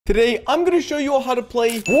Today, I'm going to show you all how to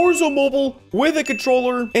play Warzone Mobile with a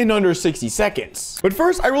controller in under 60 seconds. But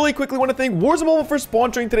first, I really quickly want to thank Warzone Mobile for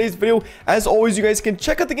sponsoring today's video. As always, you guys can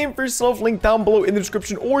check out the game for yourself, link down below in the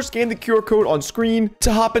description, or scan the QR code on screen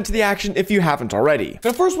to hop into the action if you haven't already.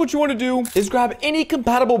 Now, first, what you want to do is grab any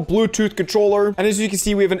compatible Bluetooth controller. And as you can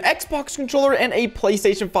see, we have an Xbox controller and a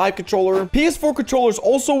PlayStation 5 controller. PS4 controllers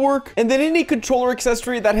also work. And then any controller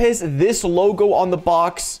accessory that has this logo on the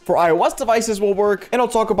box for iOS devices will work. And I'll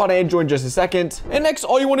talk about Android in just a second. And next,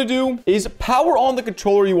 all you want to do is power on the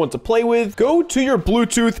controller you want to play with. Go to your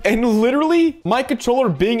Bluetooth, and literally, my controller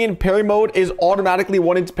being in pairing mode is automatically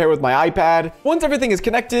wanting to pair with my iPad. Once everything is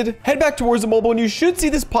connected, head back towards the mobile, and you should see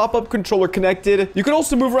this pop-up controller connected. You can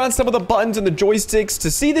also move around some of the buttons and the joysticks to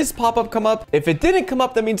see this pop-up come up. If it didn't come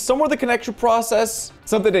up, that means somewhere in the connection process,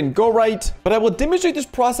 something didn't go right. But I will demonstrate this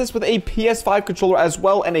process with a PS5 controller as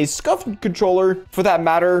well, and a scuffed controller for that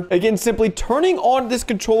matter. Again, simply turning on this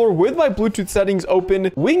controller with my Bluetooth settings open,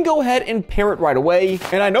 we can go ahead and pair it right away.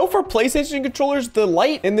 And I know for PlayStation controllers, the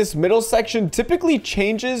light in this middle section typically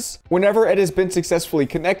changes whenever it has been successfully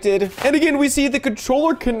connected. And again, we see the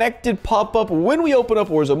controller connected pop up when we open up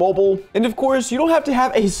Warzone Mobile. And of course, you don't have to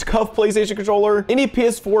have a scuffed PlayStation controller. Any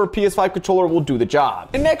PS4 or PS5 controller will do the job.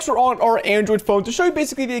 And next, we're on our Android phone to show you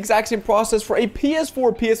basically the exact same process for a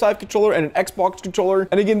PS4, PS5 controller and an Xbox controller.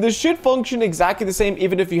 And again, this should function exactly the same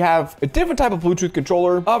even if you have a different type of Bluetooth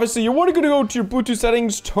controller. Obviously, you want to go to your Bluetooth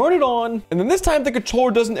settings, turn it on, and then this time the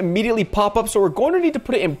controller doesn't immediately pop up, so we're going to need to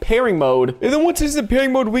put it in pairing mode. And then once it's in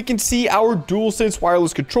pairing mode, we can see our DualSense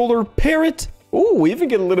wireless controller, pair it. Ooh, we even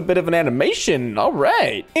get a little bit of an animation. All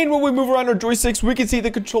right. And when we move around our joysticks, we can see the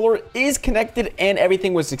controller is connected and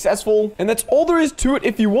everything was successful. And that's all there is to it.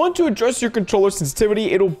 If you want to adjust your controller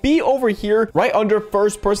sensitivity, it'll be over here right under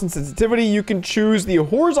first person sensitivity. You can choose the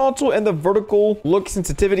horizontal and the vertical look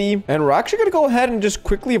sensitivity. And we're actually going to go ahead and just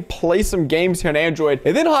quickly play some games here on Android,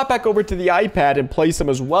 and then hop back over to the iPad and play some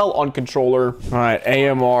as well on controller. All right,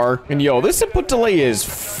 AMR. And yo, this input delay is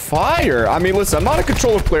fire. I mean, listen, I'm not a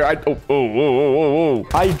controller player.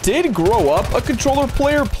 I did grow up a controller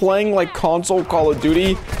player playing like console Call of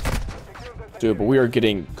Duty. Dude, but we are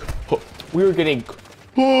getting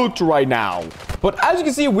cooked right now. But as you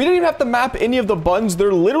can see, we didn't even have to map any of the buttons.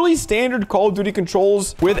 They're literally standard Call of Duty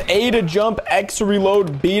controls with A to jump, X to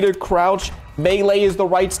reload, B to crouch. Melee is the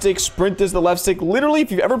right stick, sprint is the left stick. Literally,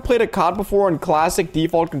 if you've ever played a COD before on classic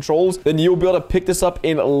default controls, then you'll be able to pick this up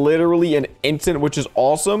in literally an instant, which is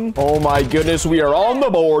awesome. Oh my goodness, we are on the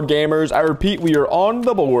board, gamers. I repeat, we are on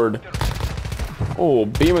the board. Oh,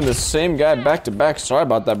 beaming the same guy back to back. Sorry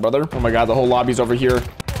about that, brother. Oh my god, the whole lobby's over here.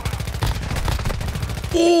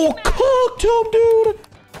 Oh, cooked him, dude.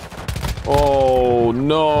 Oh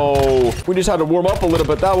no. We just had to warm up a little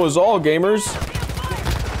bit. That was all, gamers.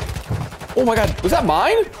 Oh my god, was that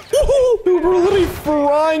mine? Dude, we're literally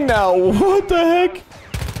frying now. What the heck?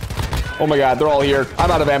 Oh my god, they're all here. I'm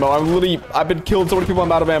out of ammo. I've been killing so many people.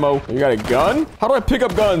 I'm out of ammo. You got a gun? How do I pick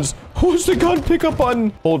up guns? Who's the gun pickup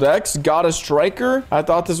button? Hold X. Got a striker. I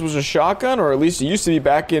thought this was a shotgun, or at least it used to be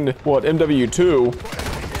back in, what, MW2.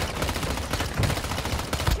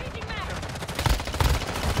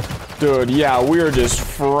 Dude, yeah, we're just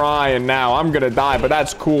frying now. I'm gonna die, but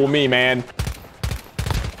that's cool me, man.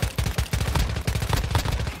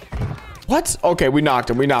 What? Okay, we knocked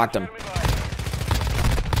him. We knocked him.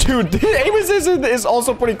 Dude, aim assist is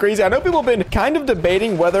also pretty crazy. I know people have been kind of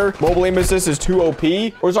debating whether mobile aim assist is too OP.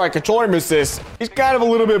 Or sorry, controller aim assist. He's kind of a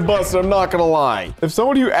little bit busted, I'm not gonna lie. If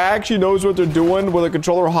somebody who actually knows what they're doing when the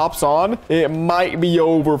controller hops on, it might be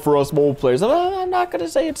over for us mobile players. I'm not gonna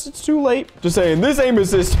say it's too late. Just saying, this aim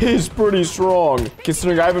assist is pretty strong,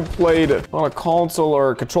 considering I haven't played on a console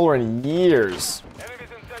or a controller in years.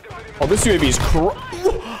 Oh, this UAV is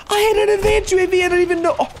I had an advanced UAV. I didn't even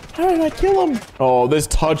know. Oh, how did I kill him? Oh, this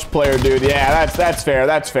touch player, dude. Yeah, that's fair.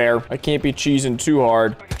 That's fair. I can't be cheesing too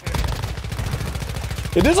hard.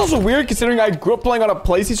 It is also weird considering I grew up playing on a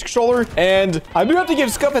PlayStation controller, and I do have to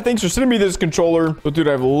give Scuff thanks for sending me this controller. But dude,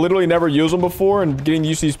 I've literally never used them before, and getting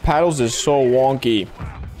used to these paddles is so wonky.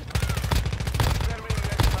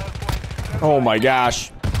 Oh my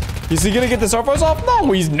gosh. Is he gonna get the Starfires off? No,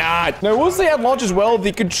 he's not. Now, I will say at launch as well,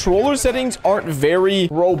 the controller settings aren't very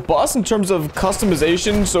robust in terms of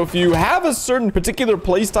customization. So if you have a certain particular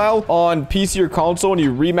playstyle on PC or console and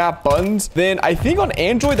you remap buttons, then I think on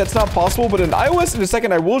Android that's not possible. But in iOS, in a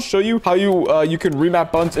second, I will show you how you can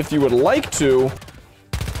remap buttons if you would like to.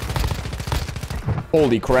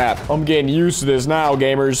 Holy crap. I'm getting used to this now,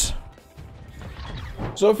 gamers.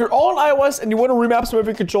 So if you're on iOS and you want to remap some of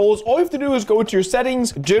your controls, all you have to do is go to your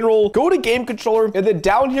settings, general, go to game controller, and then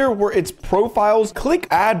down here where it's profiles, click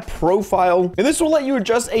add profile. And this will let you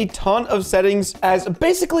adjust a ton of settings, as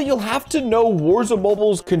basically you'll have to know Warzone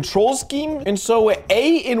Mobile's control scheme. And so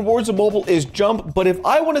A in Warzone Mobile is jump, but if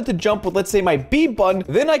I wanted to jump with, let's say, my B button,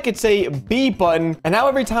 then I could say B button. And now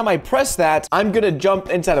every time I press that, I'm gonna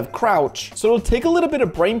jump instead of crouch. So it'll take a little bit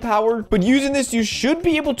of brain power, but using this, you should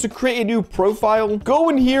be able to create a new profile. Go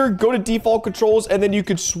in here, go to default controls, and then you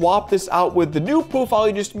could swap this out with the new profile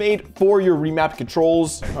you just made for your remap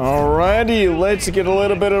controls. Alrighty, let's get a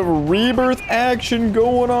little bit of rebirth action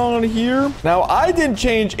going on here. Now, I didn't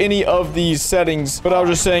change any of these settings, but I was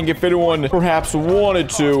just saying if anyone perhaps wanted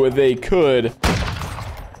to, they could.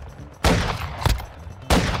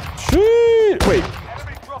 Shit, wait.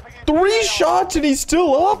 3 shots and he's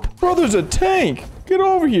still up? Bro, there's a tank. Get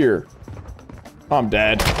over here. I'm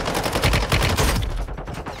dead.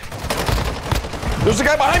 There's a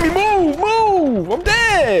guy behind me. Move, move. I'm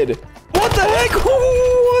dead. What the heck?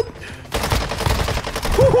 What?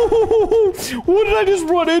 What did I just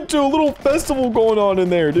run into? A little festival going on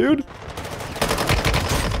in there, dude.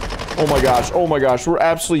 Oh my gosh. Oh my gosh. We're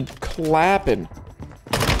absolutely clapping.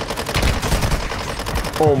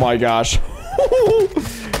 Oh my gosh.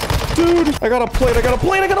 Dude, I got a plate, I got a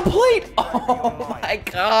plate, I got a plate! Oh my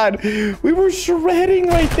god. We were shredding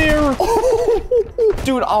right there.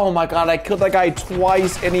 Dude, oh my god, I killed that guy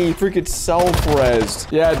twice and he freaking self-res.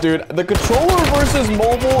 Yeah, dude, the controller versus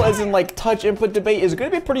mobile, as in like touch input debate, is gonna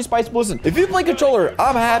be pretty spicy. Listen, if you play controller,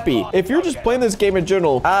 I'm happy. If you're just playing this game in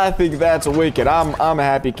general, I think that's wicked. I'm a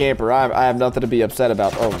happy camper. I have nothing to be upset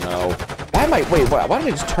about. Oh no. Wait, why did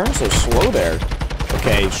it just turn so slow there?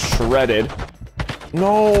 Okay, shredded.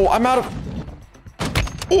 No, I'm out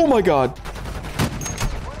of... Oh my god.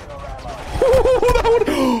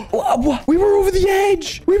 We were over the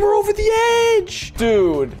edge. We were over the edge.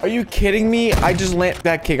 Dude, are you kidding me? I just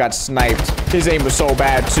that kid got sniped. His aim was so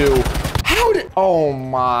bad too. How did... Oh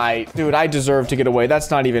my... Dude, I deserve to get away. That's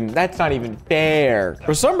not even fair.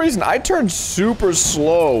 For some reason, I turned super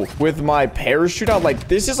slow with my parachute out. Like,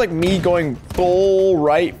 this is like me going full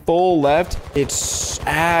right, full left. It's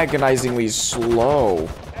agonizingly slow.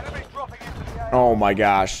 Oh my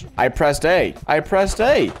gosh. I pressed A. I pressed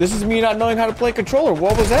A. This is me not knowing how to play controller.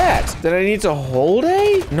 What was that? Did I need to hold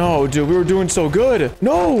A? No, dude, we were doing so good.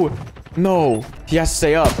 No. No. He has to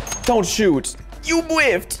stay up. Don't shoot. You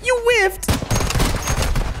whiffed. You whiffed.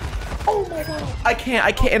 Oh my god. I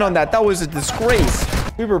can't end on that. That was a disgrace.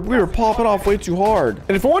 We were popping off way too hard.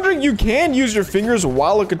 And if you're wondering, you can use your fingers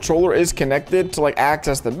while a controller is connected to like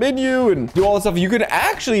access the menu and do all that stuff. You can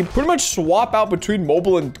actually pretty much swap out between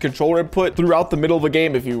mobile and controller input throughout the middle of the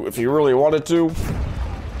game if you really wanted to.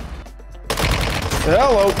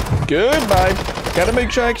 Hello. Goodbye. Gotta make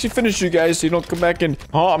sure I actually finish you guys so you don't come back and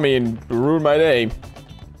haunt me and ruin my day.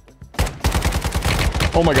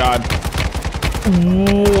 Oh my god.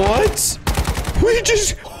 What? We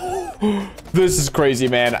just... This is crazy,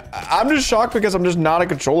 man. I'm just shocked because I'm just not a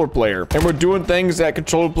controller player. And we're doing things that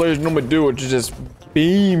controller players normally do, which is just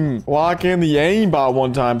beam, lock in the aimbot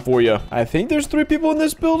one time for you. I think there's 3 people in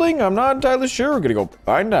this building. I'm not entirely sure. We're gonna go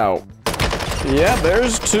find out. Yeah,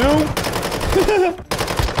 there's 2.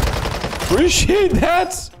 Appreciate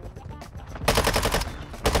that.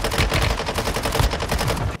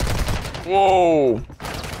 Whoa.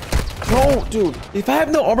 No, dude. If I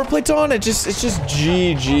have no armor plates on, it's just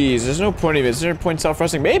GG's. There's no point of it. There's no point in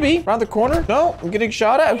self-resting. Maybe. Around the corner? No, I'm getting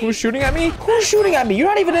shot at. Who's shooting at me? Who's shooting at me? You're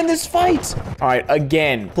not even in this fight. All right,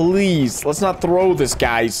 again. Please, let's not throw this,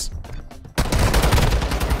 guys.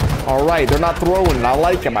 All right, they're not throwing it. I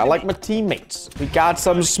like them. I like my teammates. We got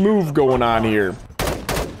something smooth going on here.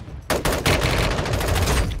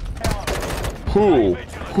 Who?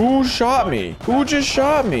 Who shot me? Who just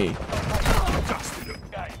shot me?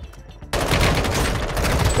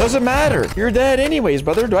 Doesn't matter. You're dead anyways,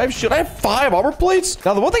 brother. Do I have shit? I have 5 armor plates.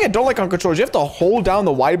 Now, the one thing I don't like on controllers, you have to hold down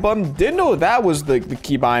the Y button. Didn't know that was the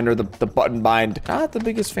key bind or the button bind. Not the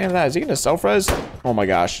biggest fan of that. Is he gonna self-res? Oh my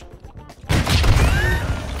gosh.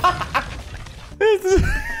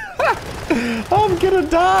 I'm gonna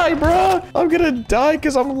die, bro. I'm gonna die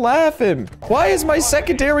because I'm laughing. Why is my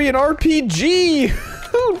secondary an RPG?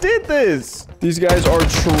 Who did this? These guys are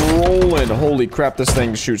trolling. Holy crap, this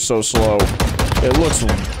thing shoots so slow. It looks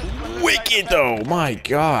wicked though. My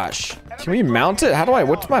gosh. Can we mount it? How do I,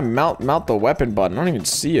 what's my mount the weapon button? I don't even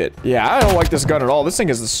see it. Yeah, I don't like this gun at all. This thing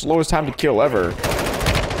is the slowest time to kill ever.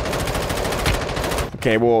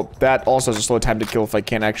 Okay, well, that also has a slow time to kill if I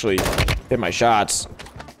can't actually hit my shots.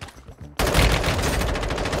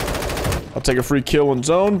 I'll take a free kill in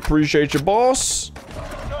zone. Appreciate you, boss.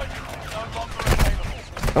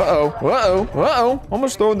 Uh-oh. Uh-oh. Uh-oh.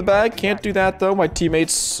 Almost throwing the bag. Can't do that, though. My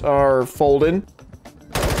teammates are folding.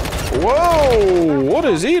 Whoa! What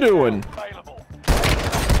is he doing?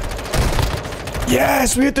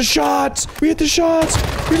 Yes, we hit the shots. We hit the shots.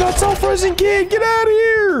 We're not self-resing, kid. Get out of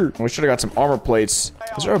here. We should have got some armor plates.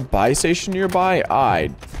 Is there a buy station nearby? I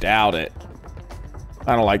doubt it.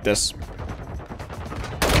 I don't like this.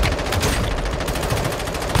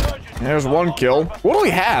 There's one kill. What do we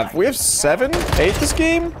have? We have 7, 8 this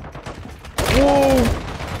game? Whoa.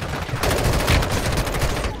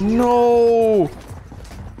 No.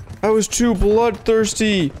 I was too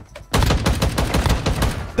bloodthirsty.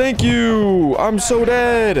 Thank you. I'm so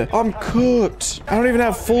dead. I'm cooked. I don't even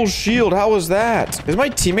have full shield. How was that? Is my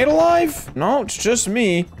teammate alive? No, it's just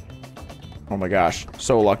me. Oh my gosh.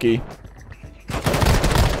 So lucky.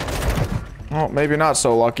 Oh, maybe not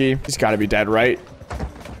so lucky. He's got to be dead, right?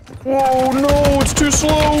 Whoa, no, it's too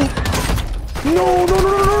slow. No, no, no,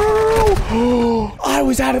 no, no, no. I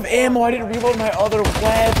was out of ammo. I didn't reload my other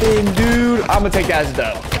weapon, dude. I'm gonna take that as a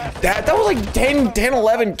dub. That was like 10,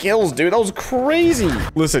 11 kills, dude. That was crazy.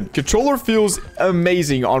 Listen, controller feels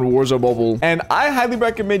amazing on Warzone Mobile, and I highly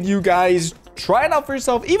recommend you guys try it out for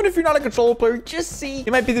yourself. Even if you're not a controller player, just see.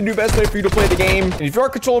 It might be the new best way for you to play the game. And if you're a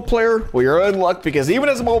controller player, well, you're in luck, because even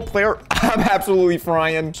as a mobile player, I'm absolutely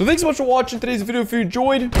frying. So thanks so much for watching today's video. If you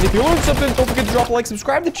enjoyed, and if you learned something, don't forget to drop a like,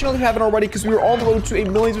 subscribe to the channel if you haven't already, because we are on the road to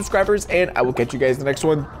 1 million subscribers, and I will catch you guys in the next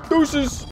one. Deuces.